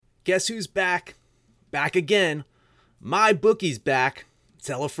Guess who's back? Back again. My bookie's back.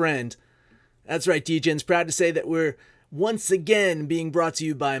 Tell a friend. That's right, Degens. Proud to say that we're once again being brought to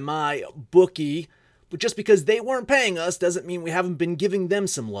you by my bookie. But just because they weren't paying us doesn't mean we haven't been giving them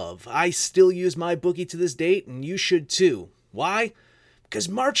some love. I still use my bookie to this date, and you should too. Why? Because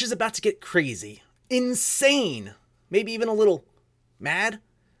March is about to get crazy. Insane. Maybe even a little mad.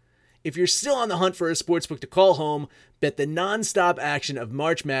 If you're still on the hunt for a sportsbook to call home, bet the non-stop action of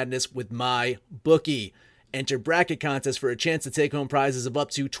March Madness with my bookie. Enter bracket contests for a chance to take home prizes of up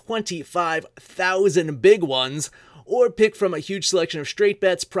to 25,000 big ones, or pick from a huge selection of straight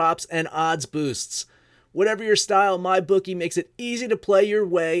bets, props, and odds boosts. Whatever your style, my bookie makes it easy to play your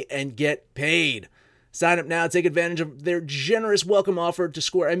way and get paid. Sign up now, take advantage of their generous welcome offer to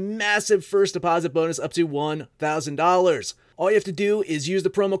score a massive first deposit bonus up to $1,000. All you have to do is use the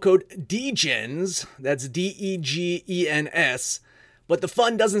promo code DEGENS, that's DEGENS, but the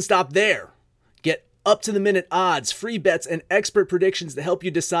fun doesn't stop there. Get up-to-the-minute odds, free bets, and expert predictions to help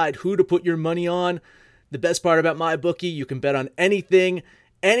you decide who to put your money on. The best part about MyBookie, you can bet on anything,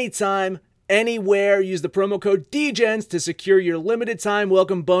 anytime, anywhere. Use the promo code DEGENS to secure your limited-time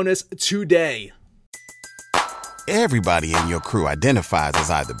welcome bonus today. Everybody in your crew identifies as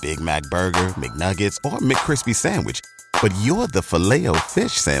either Big Mac Burger, McNuggets, or McCrispy Sandwich. But you're the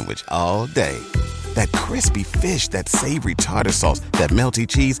Filet-O-Fish Sandwich all day. That crispy fish, that savory tartar sauce, that melty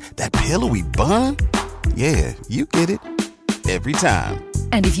cheese, that pillowy bun. Yeah, you get it. Every time.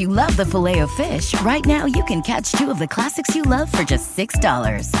 And if you love the Filet-O-Fish, right now you can catch two of the classics you love for just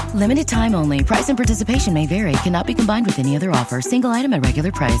 $6. Limited time only. Price and participation may vary. Cannot be combined with any other offer. Single item at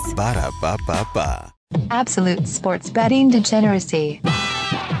regular price. Ba-da-ba-ba-ba. Absolute sports betting degeneracy.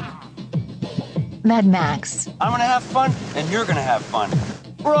 Mad Max. I'm going to have fun, and you're going to have fun.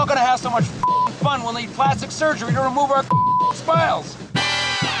 We're all going to have so much fun we'll need plastic surgery to remove our smiles.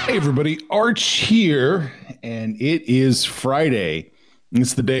 Hey everybody, Arch here, and it is Friday.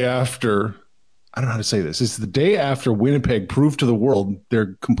 It's the day after, I don't know how to say this. It's the day after Winnipeg proved to the world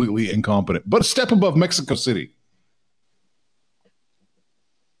they're completely incompetent, but a step above Mexico City.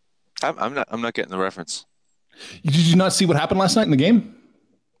 I'm not getting the reference. Did you not see what happened last night in the game?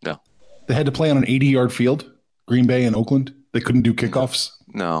 No. They had to play on an 80-yard field, Green Bay and Oakland. They couldn't do kickoffs.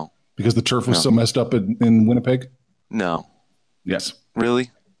 No. Because the turf was so messed up in Winnipeg? No. Yes.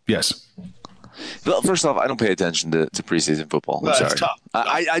 Really? Yes. Well, first off, I don't pay attention to preseason football. I'm sorry. Tough.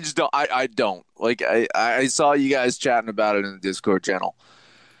 I just don't. I don't. Like, I saw you guys chatting about it in the Discord channel,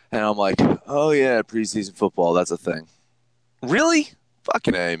 and I'm like, oh, yeah, preseason football, that's a thing. Really?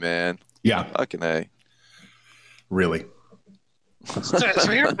 Fucking A, man. Yeah. Fucking A. Really? So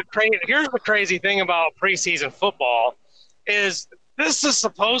here's the crazy thing about preseason football is this is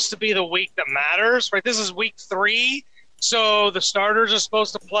supposed to be the week that matters, right? This is week 3, so the starters are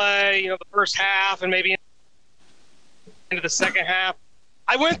supposed to play, the first half and maybe into the second half.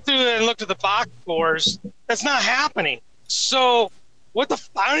 I went through and looked at the box scores. That's not happening. So I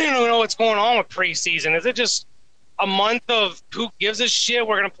don't even know what's going on with preseason. Is it just a month of who gives a shit?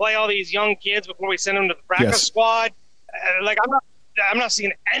 We're going to play all these young kids before we send them to the practice squad. I'm not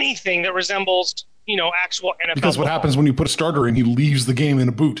seeing anything that resembles, actual NFL. Because what happens when you put a starter in, he leaves the game in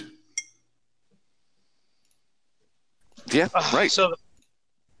a boot. Yeah, right. So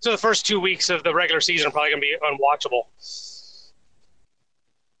the first 2 weeks of the regular season are probably going to be unwatchable.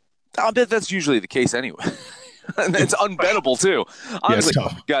 I bet that's usually the case anyway. And it's unbettable too. Honestly,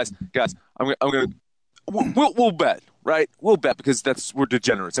 guys, I'm gonna. We'll bet, right? We'll bet because we're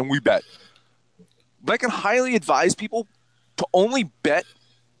degenerates and we bet. But I can highly advise people to only bet,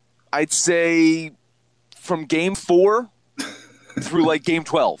 I'd say, from game 4 through like game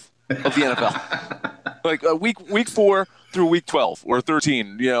 12 of the NFL. Like week 4 through week 12 or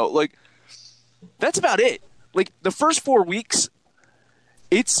 13, that's about it. Like the first 4 weeks,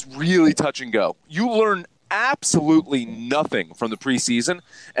 it's really touch and go. You learn absolutely nothing from the preseason,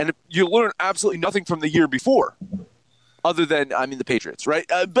 and you learn absolutely nothing from the year before, other than, the Patriots, right?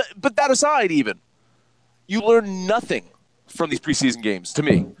 But that aside, even, you learn nothing from these preseason games, to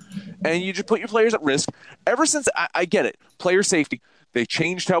me. And you just put your players at risk. Ever since, I get it, player safety, they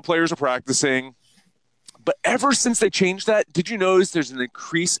changed how players are practicing. But ever since they changed that, did you notice there's an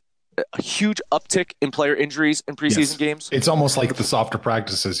increase, a huge uptick in player injuries in preseason games? It's almost like the softer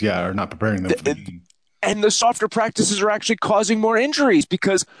practices, are not preparing them for the game. And the softer practices are actually causing more injuries,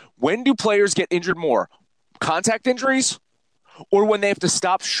 because when do players get injured more? Contact injuries, or when they have to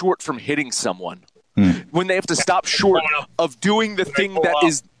stop short from hitting someone? When they have to stop short of doing the thing that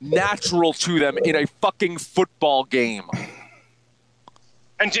is natural to them in a fucking football game.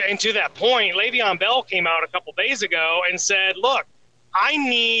 And to that point, Le'Veon Bell came out a couple days ago and said, look, I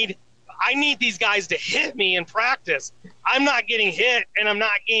need these guys to hit me in practice. I'm not getting hit, and I'm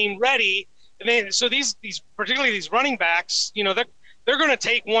not game ready. And then, so these particularly these running backs, you know, they're going to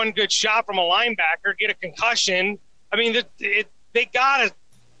take one good shot from a linebacker, get a concussion. I mean, they gotta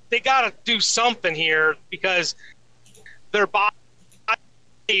do something here because their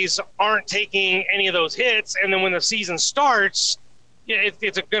bodies aren't taking any of those hits. And then when the season starts,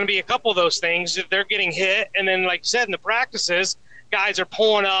 it's going to be a couple of those things. They're getting hit, and then, like you said, in the practices, guys are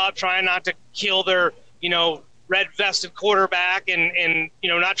pulling up, trying not to kill their, you know, red-vested quarterback and you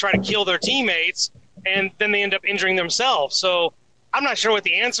know, not try to kill their teammates, and then they end up injuring themselves. So I'm not sure what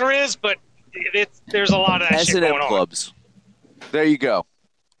the answer is, but there's a lot of that shit going on. clubs. There you go.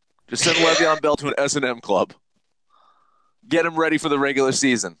 Just send Le'Veon Bell to an S&M club. Get him ready for the regular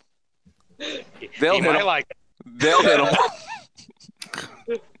season. They'll hit him. Like that. They'll hit him.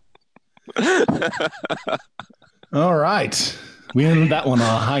 All right. We ended that one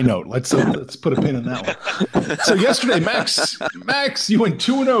on a high note. Let's put a pin in that one. So yesterday, Max, you went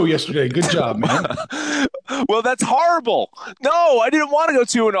 2-0 yesterday. Good job, man. Well, that's horrible. No, I didn't want to go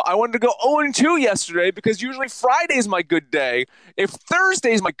 2-0. I wanted to go 0-2 yesterday because usually Friday's my good day. If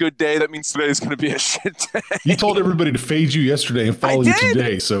Thursday's my good day, that means today's going to be a shit day. You told everybody to fade you yesterday and follow you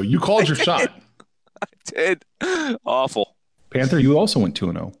today, so you called your shot. I did. Awful. Panther, you also went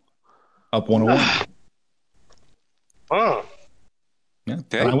 2-0, up 101. Oh. Yeah.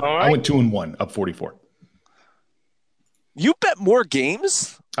 Okay. I went 2-1, up 44. You bet more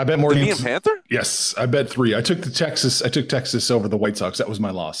games? I bet more than games. Me and Panther? Yes, I bet 3. I took Texas over the White Sox. That was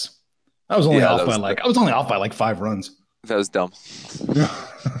my loss. I was only off by like 5 runs. That was dumb.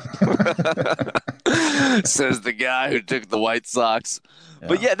 Says the guy who took the White Sox. Yeah.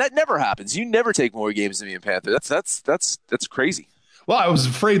 But yeah, that never happens. You never take more games than me and Panther. That's crazy. Well, I was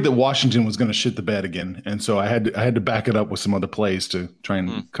afraid that Washington was going to shit the bed again, and so I had to back it up with some other plays to try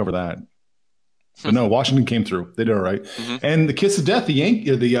and cover that. But no, Washington came through. They did all right. And the kiss of death, the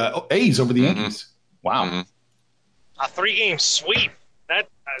A's over the Yankees. Wow. A 3-game sweep. Are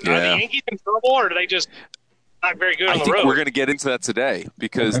the Yankees in trouble, or are they just not very good on the road? I think we're going to get into that today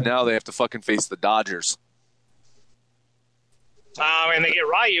because now they have to fucking face the Dodgers. And they get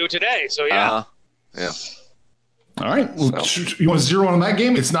Ryu today, so yeah. Yeah. All right. Well, you want to zero on that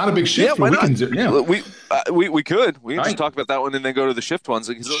game? It's not a big shift. Yeah, why not? We could. We can just right. talk about that one and then go to the shift ones.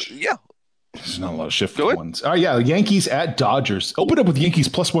 Yeah. There's not a lot of shift ones. All right, yeah. Yankees at Dodgers. Open up with Yankees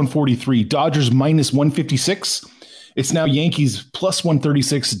plus 143. Dodgers minus 156. It's now Yankees plus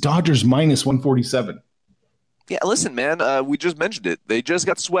 136. Dodgers minus 147. Yeah, listen, man. We just mentioned it. They just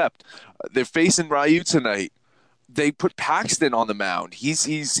got swept. They're facing Ryu tonight. They put Paxton on the mound.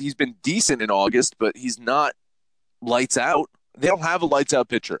 He's been decent in August, but he's not lights out. They don't have a lights out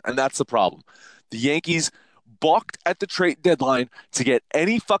pitcher, and that's the problem. The Yankees balked at the trade deadline to get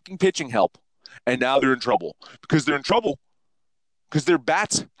any fucking pitching help, and now they're in trouble. Because they're in trouble because their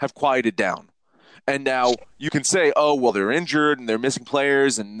bats have quieted down. And now you can say, oh, well, they're injured and they're missing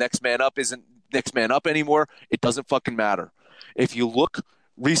players and next man up isn't next man up anymore. It doesn't fucking matter. If you look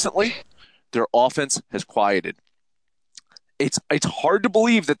recently, their offense has quieted. It's hard to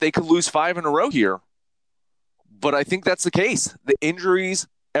believe that they could lose 5 in a row here, but I think that's the case. The injuries,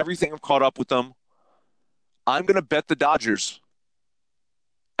 everything have caught up with them. I'm going to bet the Dodgers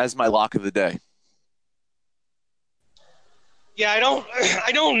as my lock of the day. Yeah,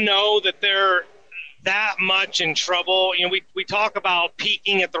 I don't know that they're that much in trouble. You know, we talk about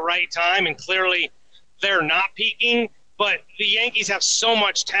peaking at the right time, and clearly they're not peaking, but the Yankees have so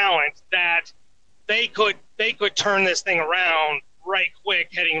much talent that they could turn this thing around right quick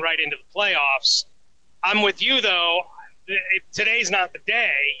heading right into the playoffs. I'm with you, though. Today's not the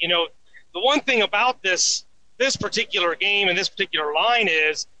day. You know, the one thing about this particular game and this particular line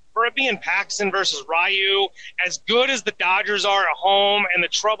is, for it being Paxton versus Ryu, as good as the Dodgers are at home and the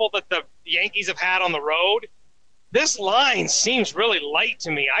trouble that the Yankees have had on the road, this line seems really light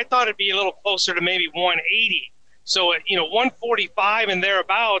to me. I thought it'd be a little closer to maybe 180. So, 145 and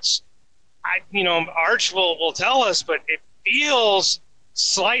thereabouts, Arch will tell us, but it feels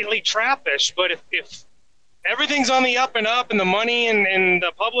slightly trappish. But if everything's on the up and up and the money and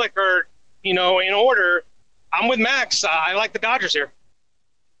the public are, in order, I'm with Max. I like the Dodgers here.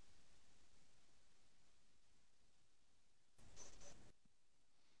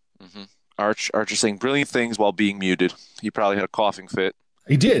 Mm-hmm. Arch is saying brilliant things while being muted. He probably had a coughing fit.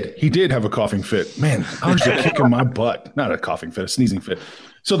 He did have a coughing fit. Man, Arch is kicking my butt. Not a coughing fit, a sneezing fit.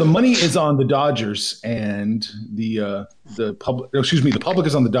 So the money is on the Dodgers, and the public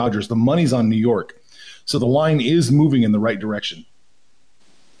is on the Dodgers. The money's on New York. So the line is moving in the right direction.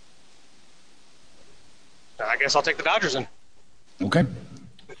 I guess I'll take the Dodgers in. Okay.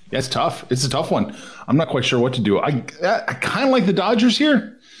 That's tough. It's a tough one. I'm not quite sure what to do. I kind of like the Dodgers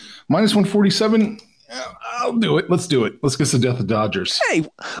here. Minus 147. I'll do it. Let's do it. Let's kiss the death of Dodgers. Hey,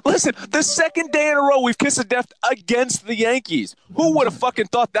 listen, the second day in a row we've kissed the death against the Yankees. Who would have fucking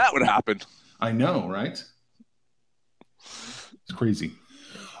thought that would happen? I know, right? It's crazy.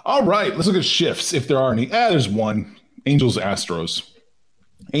 All right, let's look at shifts, if there are any. There's one. Angels, Astros.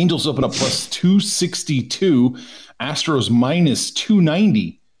 Angels open up plus 262. Astros minus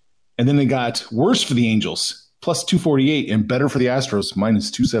 290. And then they got worse for the Angels, plus 248, and better for the Astros,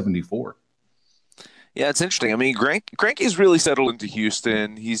 minus 274. Yeah, it's interesting. I mean, Greinke's really settled into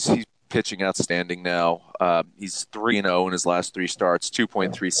Houston. He's pitching outstanding now. He's 3-0 in his last 3 starts,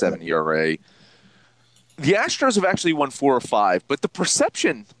 2.37 ERA. The Astros have actually won 4 or 5, but the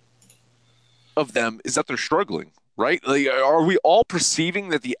perception of them is that they're struggling, right? Like, are we all perceiving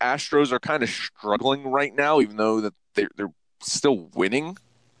that the Astros are kind of struggling right now, even though that they're still winning?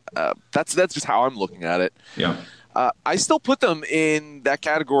 That's just how I'm looking at it. Yeah. I still put them in that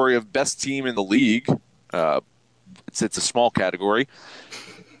category of best team in the league. It's a small category.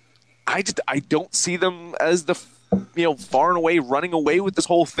 I don't see them as the far and away running away with this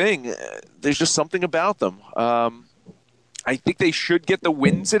whole thing. There's just something about them. I think they should get the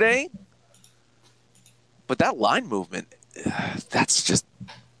win today, but that line movement, that's just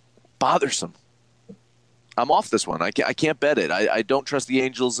bothersome. I'm off this one. I can't bet it. I don't trust the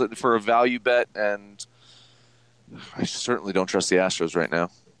Angels for a value bet, and I certainly don't trust the Astros right now.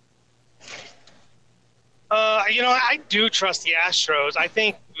 I do trust the Astros. I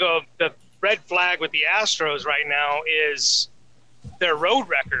think the red flag with the Astros right now is their road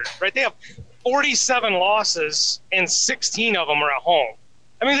record, right? They have 47 losses, and 16 of them are at home.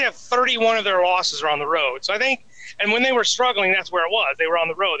 I mean, they have 31 of their losses are on the road. So I think, and when they were struggling, that's where it was. They were on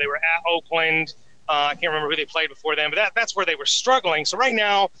the road. They were at Oakland. I can't remember who they played before then, but that's where they were struggling. So right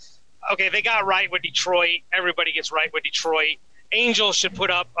now, okay, they got right with Detroit. Everybody gets right with Detroit. Angels should put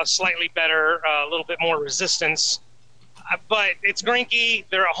up a slightly better, a little bit more resistance. But it's Greinke.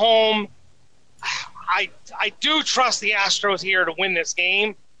 They're at home. I do trust the Astros here to win this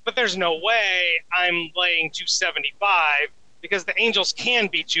game, but there's no way I'm laying 275 because the Angels can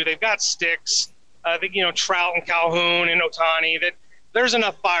beat you. They've got sticks. Trout and Calhoun and Ohtani. That there's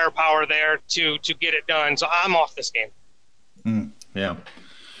enough firepower there to get it done. So I'm off this game. Yeah.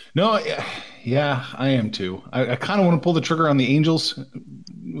 No, yeah, I am too. I kind of want to pull the trigger on the Angels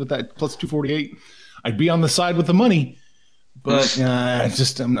with that plus 248. I'd be on the side with the money, but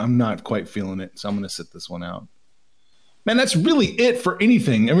I'm not quite feeling it. So I'm going to sit this one out. Man, that's really it for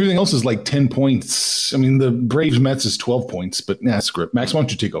anything. Everything else is like 10 points. I mean, the Braves Mets is 12 points, but screw it. Max, why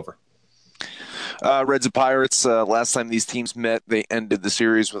don't you take over? Reds and Pirates, last time these teams met, they ended the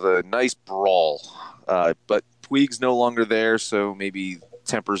series with a nice brawl. But Puig's no longer there, so maybe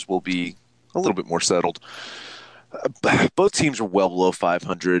tempers will be a little bit more settled. Both teams are well below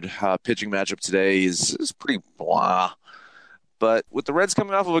 500. Pitching matchup today is pretty blah. But with the Reds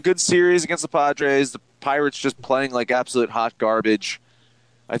coming off of a good series against the Padres, the Pirates just playing like absolute hot garbage,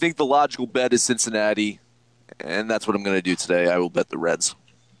 I think the logical bet is Cincinnati, and that's what I'm going to do today. I will bet the Reds.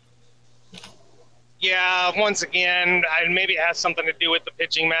 Yeah, once again, maybe it has something to do with the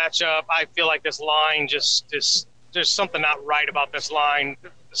pitching matchup. I feel like this line there's something not right about this line.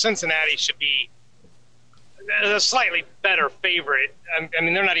 Cincinnati should be a slightly better favorite. I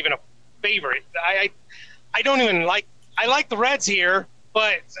mean, they're not even a favorite. I don't even like – I like the Reds here,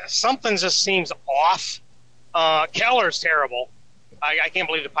 but something just seems off. Keller's terrible. I can't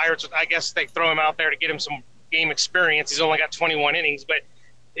believe the Pirates – I guess they throw him out there to get him some game experience. He's only got 21 innings, but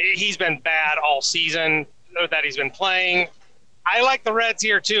he's been bad all season that he's been playing. I like the Reds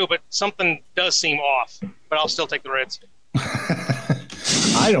here too, but something does seem off. But I'll still take the Reds.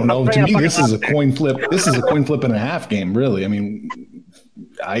 I don't know. To me, this is a coin flip. This is a coin flip and a half game, really. I mean,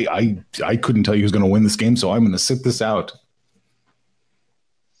 I couldn't tell you who's going to win this game, so I'm going to sit this out.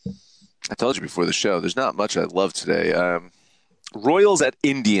 I told you before the show, there's not much I love today. Royals at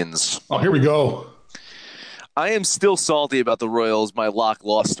Indians. Oh, here we go. I am still salty about the Royals. My lock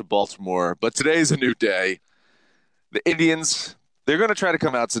lost to Baltimore, but today is a new day. The Indians, they're going to try to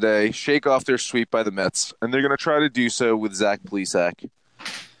come out today, shake off their sweep by the Mets, and they're going to try to do so with Zach Plesac.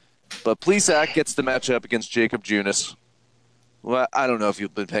 But Plesac gets the matchup against Jacob Junis. Well, I don't know if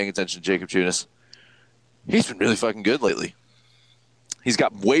you've been paying attention to Jacob Junis. He's been really fucking good lately. He's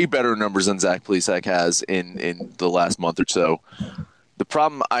got way better numbers than Zach Plesac has in the last month or so. The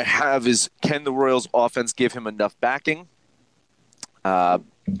problem I have is, can the Royals offense give him enough backing?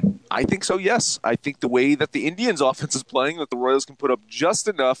 I think so, yes. I think the way that the Indians offense is playing, that the Royals can put up just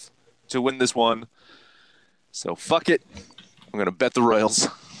enough to win this one. So fuck it. I'm going to bet the Royals.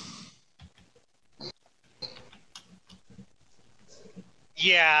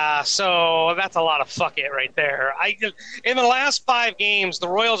 Yeah, so that's a lot of fuck it right there. In the last 5 games, the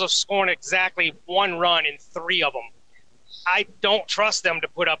Royals have scored exactly 1 run in 3 of them. I don't trust them to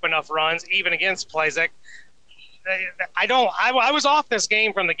put up enough runs, even against Plesac. I was off this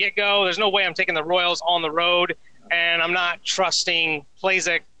game from the get-go. There's no way I'm taking the Royals on the road, and I'm not trusting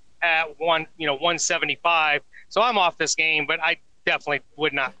Plesac at 175. So I'm off this game, but I definitely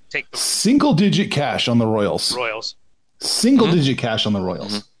would not take the single-digit cash on the Royals. Single-digit cash on the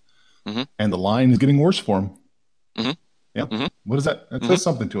Royals. Mm-hmm. And the line is getting worse for them. Mm-hmm. Yeah. Mm-hmm. What is that? That says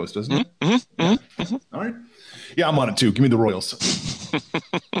something to us, doesn't it? Mm-hmm. Yeah. Mm-hmm. All right. Yeah, I'm on it too. Give me the Royals.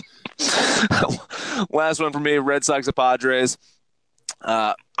 Last one for me, Red Sox and Padres.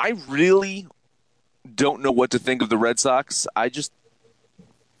 I really don't know what to think of the Red Sox. I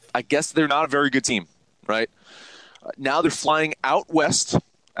guess they're not a very good team, right? Now they're flying out west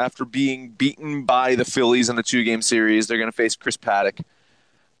after being beaten by the Phillies in the 2-game series. They're going to face Chris Paddock.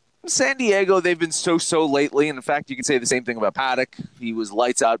 San Diego, they've been so lately. And in fact, you could say the same thing about Paddock. He was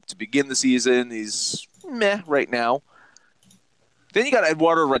lights out to begin the season. He's meh right now. Then you got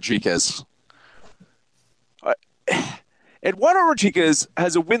Eduardo Rodriguez. Eduardo Rodriguez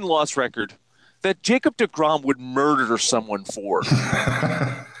has a win-loss record that Jacob deGrom would murder someone for.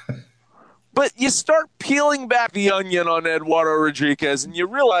 But you start peeling back the onion on Eduardo Rodriguez, and you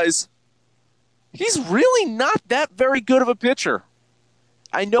realize he's really not that very good of a pitcher.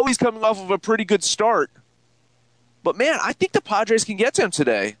 I know he's coming off of a pretty good start, but man, I think the Padres can get to him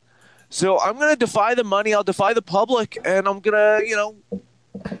today. So I'm going to defy the money, I'll defy the public, and I'm going to,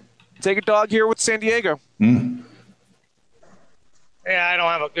 take a dog here with San Diego. Mm. Yeah, I don't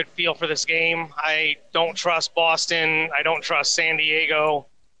have a good feel for this game. I don't trust Boston. I don't trust San Diego.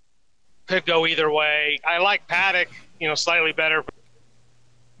 Could go either way. I like Paddock, slightly better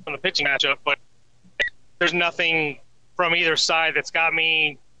from the pitching matchup, but there's nothing from either side that's got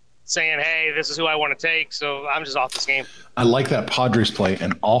me saying, hey, this is who I want to take, so I'm just off this game. I like that Padres play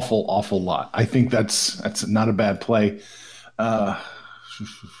an awful lot. I think that's not a bad play.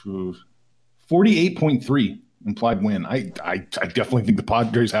 48.3 implied win. I definitely think the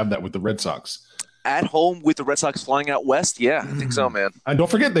Padres have that with the Red Sox. At home with the Red Sox flying out west? Yeah, I think so, man. And don't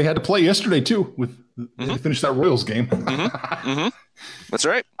forget, they had to play yesterday, too, to finish that Royals game. That's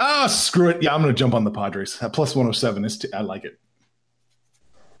right. Screw it. Yeah, I'm going to jump on the Padres. That plus 107, I like it.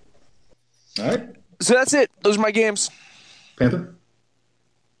 All right. So that's it. Those are my games. Panther?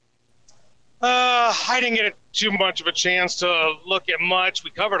 I didn't get too much of a chance to look at much. We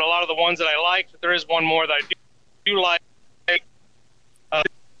covered a lot of the ones that I liked, but there is one more that I do like.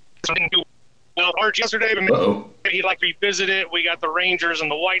 Well, Arch yesterday, but he'd like to revisit it. We got the Rangers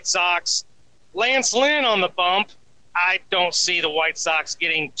and the White Sox. Lance Lynn on the bump. I don't see the White Sox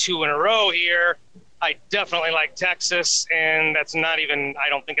getting 2 in a row here. I definitely like Texas, and that's not even – I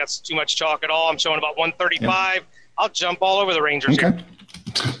don't think that's too much chalk at all. I'm showing about 135. Yep. I'll jump all over the Rangers here.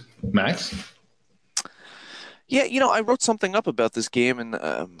 Max? Yeah, I wrote something up about this game, and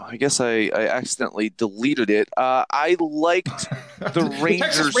I guess I accidentally deleted it. I liked the Rangers. The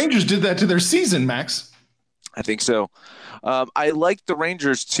Texas Rangers did that to their season, Max. I think so. I liked the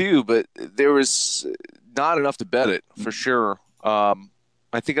Rangers too, but there was not enough to bet it for sure. I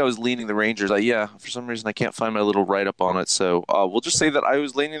think I was leaning the Rangers. For some reason I can't find my little write-up on it, so we'll just say that I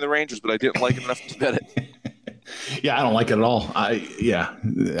was leaning the Rangers, but I didn't like it enough to bet it. Yeah, I don't like it at all.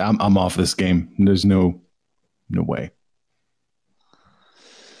 I'm off this game. There's no way.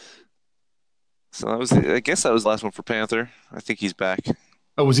 So I guess that was the last one for Panther. I think he's back.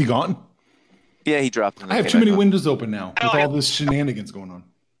 Oh, was he gone? Yeah, he dropped. I have too many windows open now with all this shenanigans going on.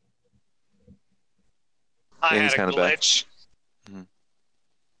 I had a glitch. Mm-hmm.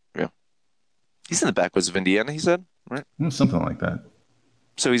 Yeah. He's in the backwoods of Indiana, he said, right? Something like that.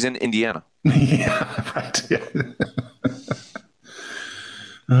 So he's in Indiana. Yeah, right. Yeah.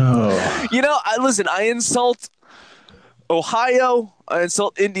 Oh. Listen, I insult Ohio, I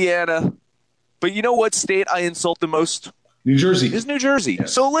insult Indiana, but you know what state I insult the most? New Jersey. It's New Jersey.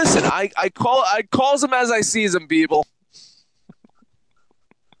 Yes. So listen, I calls them as I sees them, people.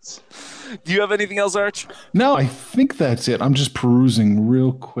 Do you have anything else, Arch? No, I think that's it. I'm just perusing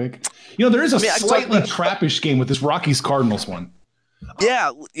real quick. There is a slightly trappish game with this Rockies-Cardinals one.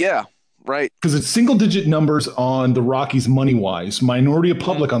 Yeah, right. Because it's single-digit numbers on the Rockies money-wise, minority of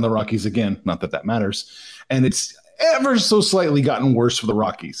public on the Rockies again. Not that matters, and it's ever so slightly gotten worse for the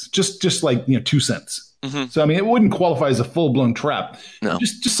Rockies. Just like 2 cents. Mm-hmm. So it wouldn't qualify as a full-blown trap. No.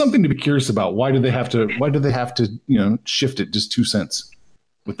 Just something to be curious about. Why do they have to shift it just 2 cents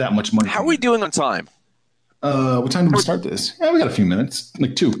with that much money? How are we doing on time? What time do we start this? Yeah, we got a few minutes,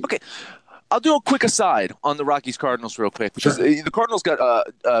 like 2. Okay. I'll do a quick aside on the Rockies-Cardinals real quick. Because the Cardinals got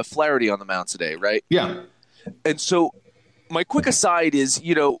Flaherty on the mound today, right? Yeah. And so my quick aside is,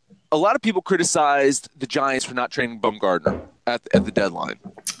 a lot of people criticized the Giants for not trading Bumgarner at the deadline.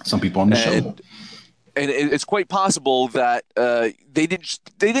 Some people on the show. And it's quite possible that they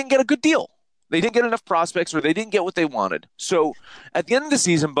didn't get a good deal. They didn't get enough prospects, or they didn't get what they wanted. So at the end of the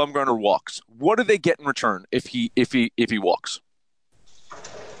season, Bumgarner walks. What do they get in return if he walks?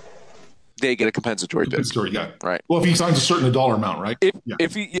 They get a compensatory pick. Yeah. Right. Well, if he signs a certain dollar amount, right?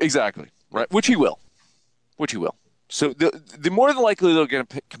 If he exactly right, which he will. So the more than likely they'll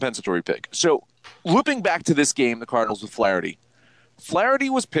get a compensatory pick. So looping back to this game, the Cardinals with Flaherty. Flaherty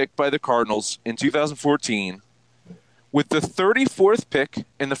was picked by the Cardinals in 2014 with the 34th pick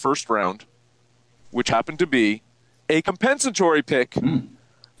in the first round, which happened to be a compensatory pick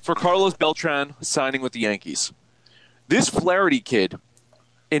for Carlos Beltran signing with the Yankees. This Flaherty kid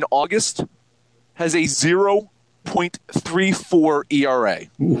in August has a 0.34 ERA.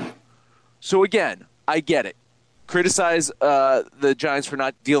 Ooh. So again, I get it. Criticize the Giants for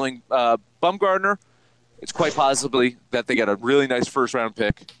not dealing Bumgarner. It's quite possibly that they get a really nice first-round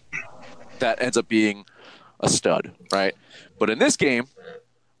pick that ends up being a stud, right? But in this game,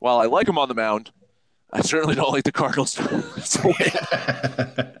 while I like him on the mound, I certainly don't like the Cardinals to win.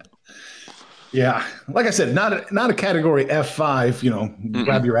 Yeah, like I said, not a category F5.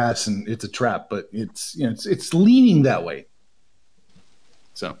 Grab your ass and it's a trap, but it's leaning that way.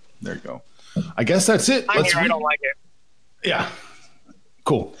 So there you go. I guess that's it. I don't like it. Yeah,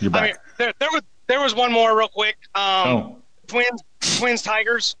 cool. You're back. There was one more real quick. Twins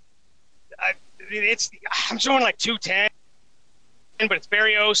Tigers. I'm showing like 210, but it's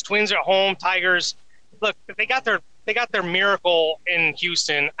Berrios. Twins are at home. Tigers. Look, they got their miracle in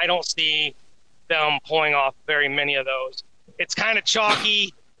Houston. I don't see them pulling off very many of those. It's kind of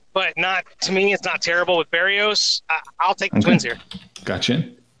chalky, but not to me. It's not terrible with Berrios. I'll take the Twins here. Gotcha.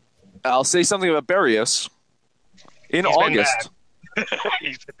 I'll say something about Berrios. In August,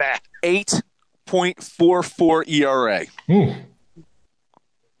 he's bad. 8.44 ERA. Ooh.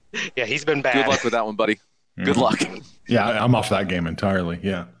 Yeah, he's been bad. Good luck with that one, buddy. Good luck. Yeah, I'm off that game entirely.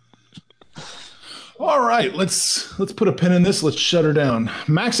 Yeah. All right, let's put a pin in this. Let's shut her down.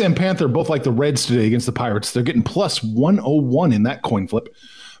 Max and Panther both like the Reds today against the Pirates. They're getting plus 101 in that coin flip.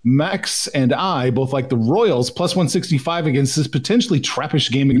 Max and I both like the Royals plus 165 against this potentially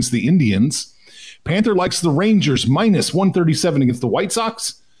trappish game against the Indians. Panther likes the Rangers minus 137 against the White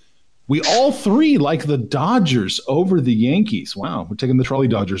Sox. We all three like the Dodgers over the Yankees. Wow, we're taking the Trolley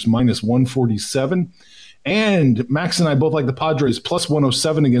Dodgers minus 147. And Max and I both like the Padres plus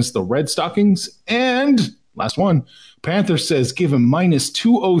 107 against the Red Stockings. And last one, Panther says give him minus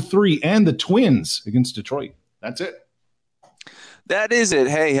 203 and the Twins against Detroit. That's it. That is it.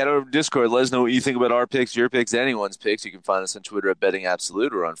 Hey, head over to Discord. Let us know what you think about our picks, your picks, anyone's picks. You can find us on Twitter at Betting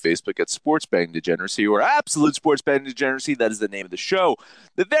Absolute or on Facebook at Sports Betting Degeneracy or Absolute Sports Betting Degeneracy. That is the name of the show.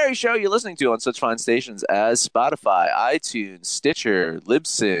 The very show you're listening to on such fine stations as Spotify, iTunes, Stitcher,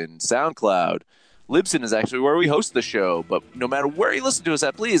 Libsyn, SoundCloud. Libsyn is actually where we host the show, but no matter where you listen to us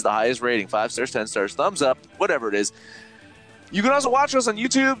at, please, the highest rating, 5 stars, 10 stars, thumbs up, whatever it is. You can also watch us on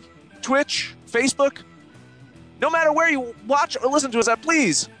YouTube, Twitch, Facebook. No matter where you watch or listen to us at,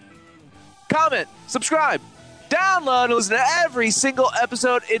 please comment, subscribe, download, and listen to every single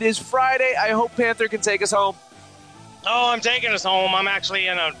episode. It is Friday. I hope Panther can take us home. Oh, I'm taking us home. I'm actually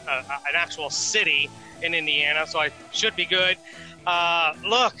in an actual city in Indiana, so I should be good.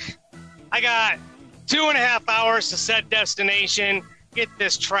 Look, I got 2.5 hours to set destination, get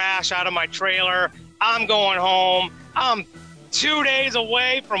this trash out of my trailer. I'm going home. I'm 2 days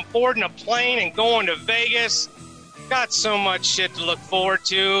away from boarding a plane and going to Vegas. Got so much shit to look forward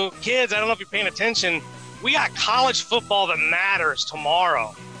to. Kids, I don't know if you're paying attention. We got college football that matters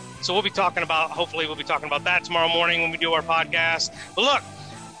tomorrow. So hopefully we'll be talking about that tomorrow morning when we do our podcast. But look,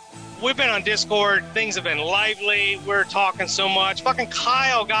 we've been on Discord. Things have been lively. We're talking so much. Fucking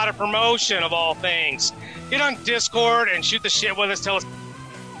Kyle got a promotion of all things. Get on Discord and shoot the shit with us. Tell us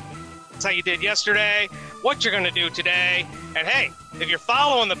how you did yesterday, what you're going to do today. And hey, if you're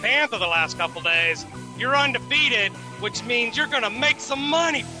following the Panther the last couple days, you're undefeated, which means you're going to make some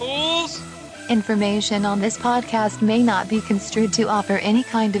money, fools. Information on this podcast may not be construed to offer any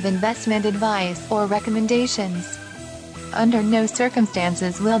kind of investment advice or recommendations. Under no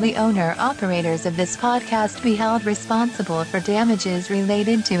circumstances will the owner-operators of this podcast be held responsible for damages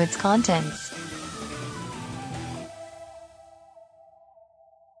related to its contents.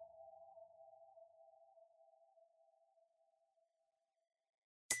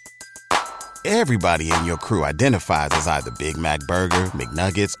 Everybody in your crew identifies as either Big Mac Burger,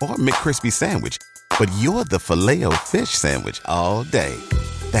 McNuggets, or McCrispy Sandwich. But you're the Filet-O-Fish Sandwich all day.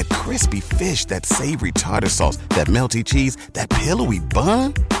 That crispy fish, that savory tartar sauce, that melty cheese, that pillowy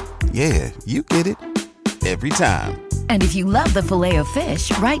bun. Yeah, you get it. Every time. And if you love the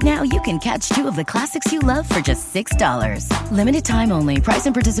Filet-O-Fish, right now you can catch 2 of the classics you love for just $6. Limited time only. Price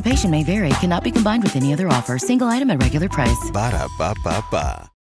and participation may vary. Cannot be combined with any other offer. Single item at regular price. Ba-da-ba-ba-ba.